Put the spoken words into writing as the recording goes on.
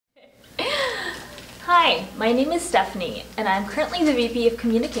Hi, my name is Stephanie, and I'm currently the VP of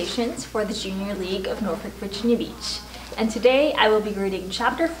Communications for the Junior League of Norfolk-Virginia Beach. And today I will be reading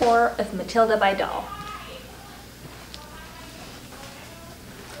Chapter 4 of Matilda by Dahl.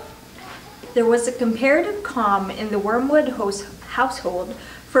 There was a comparative calm in the Wormwood household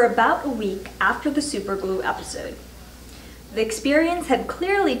for about a week after the superglue episode. The experience had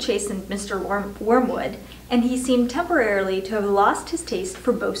clearly chastened Mr. Wormwood, and he seemed temporarily to have lost his taste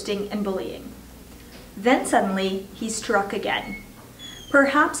for boasting and bullying. Then suddenly, he struck again.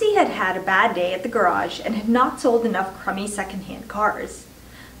 Perhaps he had had a bad day at the garage and had not sold enough crummy second-hand cars.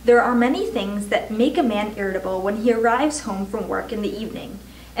 There are many things that make a man irritable when he arrives home from work in the evening,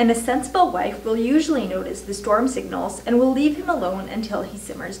 and a sensible wife will usually notice the storm signals and will leave him alone until he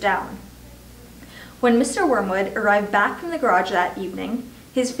simmers down. When Mr. Wormwood arrived back from the garage that evening,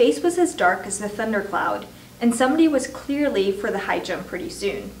 his face was as dark as the thundercloud, and somebody was clearly for the high jump pretty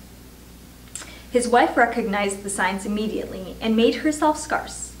soon. His wife recognized the signs immediately and made herself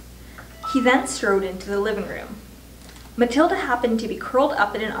scarce. He then strode into the living room. Matilda happened to be curled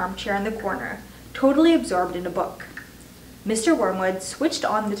up in an armchair in the corner, totally absorbed in a book. Mr. Wormwood switched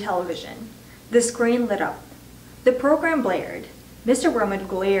on the television. The screen lit up. The program blared. Mr. Wormwood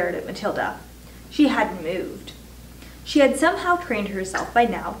glared at Matilda. She hadn't moved. She had somehow trained herself by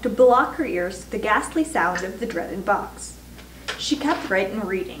now to block her ears to the ghastly sound of the dreaded box. She kept right in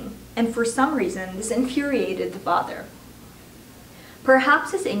reading, and for some reason this infuriated the father.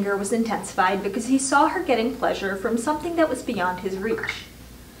 Perhaps his anger was intensified because he saw her getting pleasure from something that was beyond his reach.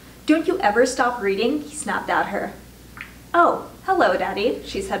 "Don't you ever stop reading?" he snapped at her. "Oh, hello, Daddy,"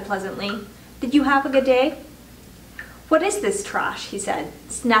 she said pleasantly. "Did you have a good day?" "What is this trash?" he said,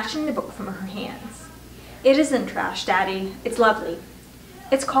 snatching the book from her hands. "It isn't trash, Daddy. It's lovely.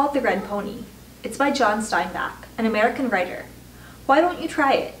 It's called The Red Pony. It's by John Steinbeck, an American writer. Why don't you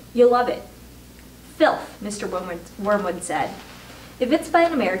try it? You'll love it." "Filth," Mr. Wormwood said. "If it's by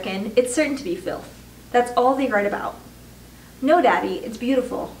an American, it's certain to be filth. That's all they write about." "No, Daddy, it's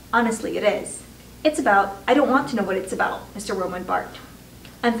beautiful. Honestly, it is." "It's about— I don't want to know what it's about," Mr. Wormwood barked.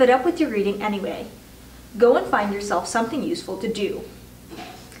 "I'm fed up with your reading anyway. Go and find yourself something useful to do."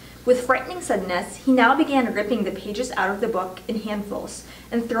 With frightening suddenness, he now began ripping the pages out of the book in handfuls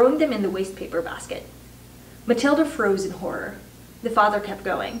and throwing them in the wastepaper basket. Matilda froze in horror. The father kept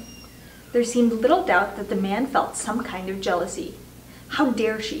going. There seemed little doubt that the man felt some kind of jealousy. How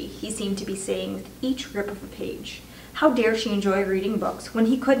dare she, he seemed to be saying with each rip of a page. How dare she enjoy reading books when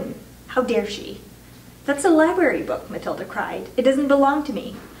he couldn't? How dare she? "That's a library book," Matilda cried. "It doesn't belong to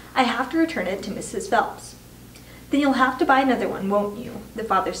me. I have to return it to Mrs. Phelps." "Then you'll have to buy another one, won't you?" the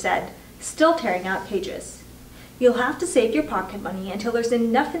father said, still tearing out pages. "You'll have to save your pocket money until there's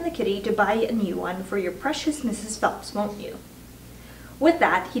enough in the kitty to buy a new one for your precious Mrs. Phelps, won't you?" With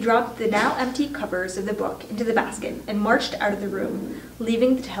that, he dropped the now empty covers of the book into the basket and marched out of the room,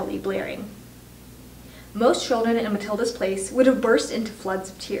 leaving the telly blaring. Most children in Matilda's place would have burst into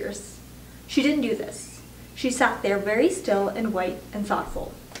floods of tears. She didn't do this. She sat there very still and white and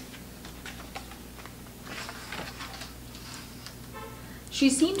thoughtful.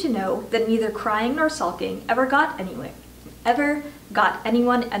 She seemed to know that neither crying nor sulking ever got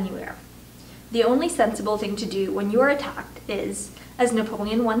anyone anywhere. The only sensible thing to do when you are attacked is, as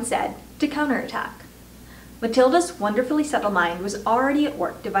Napoleon once said, to counterattack. Matilda's wonderfully subtle mind was already at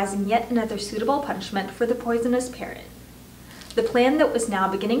work devising yet another suitable punishment for the poisonous parrot. The plan that was now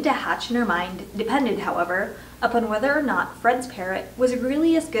beginning to hatch in her mind depended, however, upon whether or not Fred's parrot was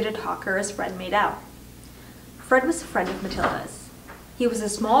really as good a talker as Fred made out. Fred was a friend of Matilda's. He was a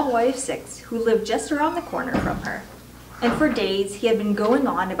small boy of 6 who lived just around the corner from her, and for days he had been going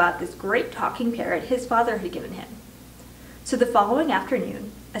on about this great talking parrot his father had given him. So the following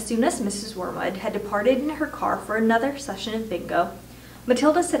afternoon, as soon as Mrs. Wormwood had departed in her car for another session of bingo,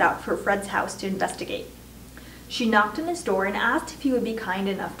 Matilda set out for Fred's house to investigate. She knocked on his door and asked if he would be kind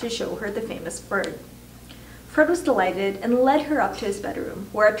enough to show her the famous bird. Fred was delighted and led her up to his bedroom,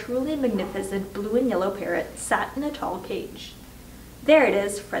 where a truly magnificent blue and yellow parrot sat in a tall cage. "There it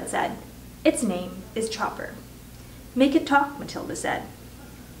is," Fred said. "Its name is Chopper." "Make it talk," Matilda said.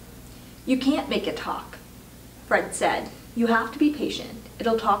 "You can't make it talk," Fred said. "You have to be patient.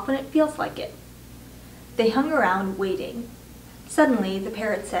 It'll talk when it feels like it." They hung around, waiting. Suddenly, the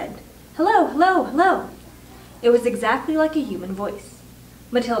parrot said, "Hello, hello, hello." It was exactly like a human voice.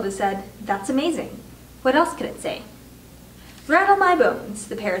 Matilda said, "That's amazing. What else can it say?" "Rattle my bones,"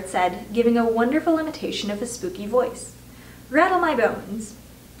 the parrot said, giving a wonderful imitation of his spooky voice. "Rattle my bones."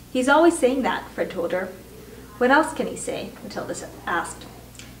 "He's always saying that," Fred told her. "What else can he say?" Matilda asked.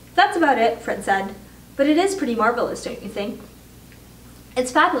 "That's about it," Fred said. "But it is pretty marvelous, don't you think?"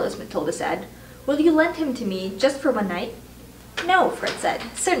 "It's fabulous," Matilda said. Will you lend him to me just for one night? No, Fred said.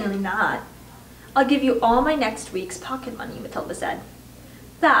 Certainly not. I'll give you all my next week's pocket money, Matilda said.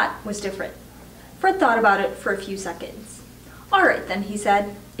 That was different. Fred thought about it for a few seconds. All right then, he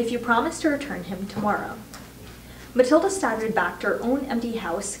said, if you promise to return him tomorrow. Matilda staggered back to her own empty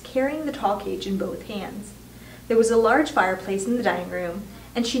house, carrying the tall cage in both hands. There was a large fireplace in the dining room,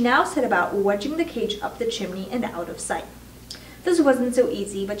 and she now set about wedging the cage up the chimney and out of sight. This wasn't so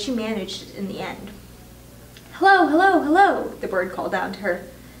easy, but she managed it in the end. Hello, hello, hello, the bird called down to her.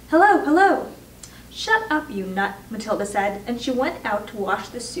 Hello, hello. Shut up, you nut, Matilda said, and she went out to wash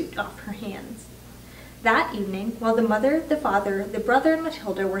the soot off her hands. That evening, while the mother, the father, the brother, and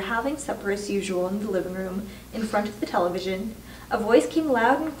Matilda were having supper as usual in the living room in front of the television, a voice came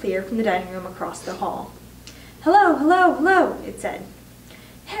loud and clear from the dining room across the hall. Hello, hello, hello, it said.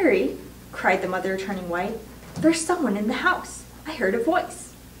 Harry, cried the mother, turning white, there's someone in the house. I heard a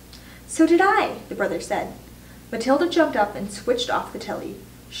voice. So did I, the brother said. Matilda jumped up and switched off the telly.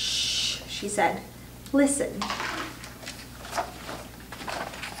 Shh, she said. Listen.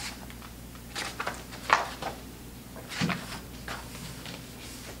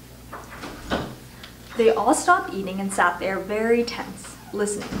 They all stopped eating and sat there very tense,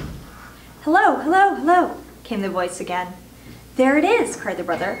 listening. Hello, hello, hello, came the voice again. There it is, cried the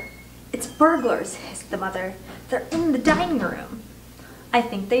brother. It's burglars, hissed the mother. They're in the dining room. I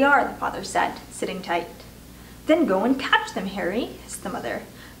think they are, the father said, sitting tight. Then go and catch them, Harry, hissed the mother.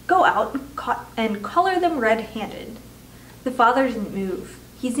 Go out and collar them red-handed. The father didn't move.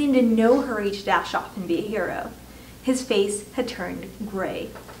 He seemed in no hurry to dash off and be a hero. His face had turned gray.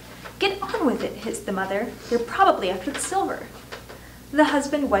 Get on with it, hissed the mother. They're probably after the silver. The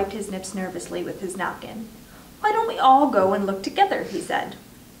husband wiped his nips nervously with his napkin. Why don't we all go and look together, he said.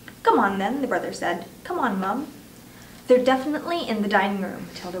 Come on then, the brother said. Come on, Mum. They're definitely in the dining room,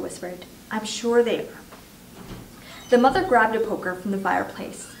 Matilda whispered. I'm sure they are. The mother grabbed a poker from the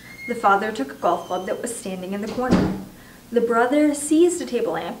fireplace. The father took a golf club that was standing in the corner. The brother seized a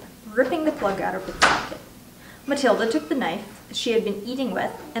table lamp, ripping the plug out of its socket. Matilda took the knife she had been eating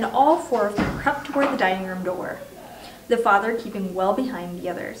with, and all four of them crept toward the dining room door, the father keeping well behind the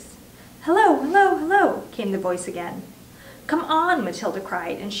others. Hello, hello, hello, came the voice again. Come on, Matilda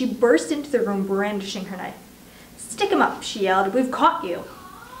cried, and she burst into the room brandishing her knife. Stick 'em up, she yelled. We've caught you.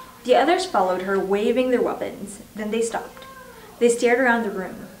 The others followed her, waving their weapons. Then they stopped. They stared around the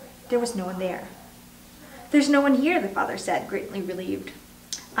room. There was no one there. There's no one here, the father said, greatly relieved.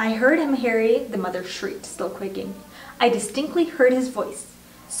 I heard him, Harry, the mother shrieked, still quaking. I distinctly heard his voice.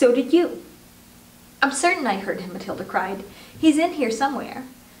 So did you. I'm certain I heard him, Matilda cried. He's in here somewhere.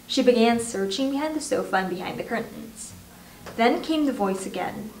 She began searching behind the sofa and behind the curtains. Then came the voice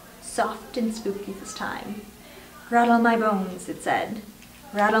again, soft and spooky this time. Rattle my bones, it said.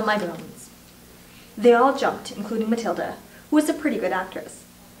 Rattle my bones. They all jumped, including Matilda, who was a pretty good actress.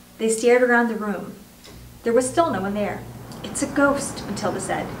 They stared around the room. There was still no one there. It's a ghost, Matilda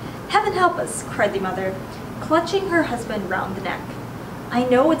said. Heaven help us, cried the mother, clutching her husband round the neck. I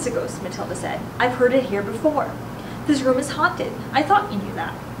know it's a ghost, Matilda said. I've heard it here before. This room is haunted. I thought you knew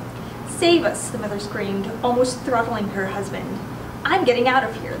that. Save us, the mother screamed, almost throttling her husband. I'm getting out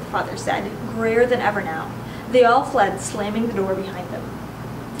of here, the father said, grayer than ever now. They all fled, slamming the door behind them.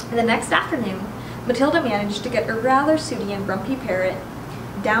 The next afternoon, Matilda managed to get a rather sooty and grumpy parrot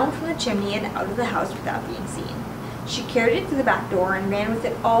down from the chimney and out of the house without being seen. She carried it to the back door and ran with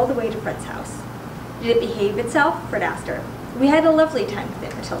it all the way to Fred's house. Did it behave itself? Fred asked her. We had a lovely time with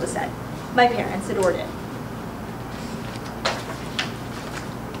it, Matilda said. My parents adored it.